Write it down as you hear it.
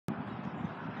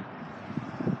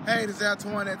Hey, this is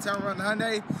Tameron at Tameron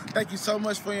Hyundai. Thank you so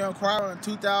much for your inquiry on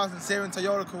 2007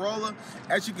 Toyota Corolla.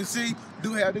 As you can see,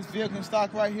 do have this vehicle in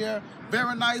stock right here.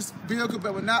 Very nice vehicle,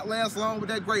 but will not last long with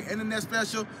that great internet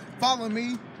special. Follow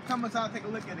me. Come inside, take a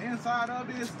look at the inside of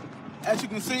this. As you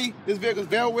can see, this vehicle is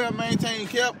very well maintained,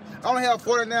 kept. I only have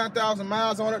 49,000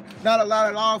 miles on it. Not a lot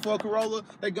at all for a Corolla.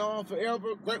 They go on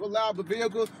forever. Great reliable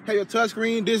vehicle. Have your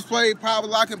touchscreen display, power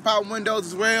locking, power windows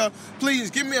as well.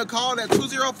 Please give me a call at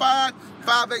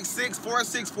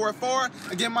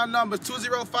 205-586-4644. Again, my number is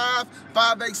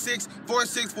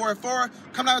 205-586-4644.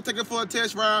 Come out and take it for a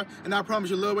test ride, and I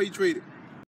promise you, love the way you treat it.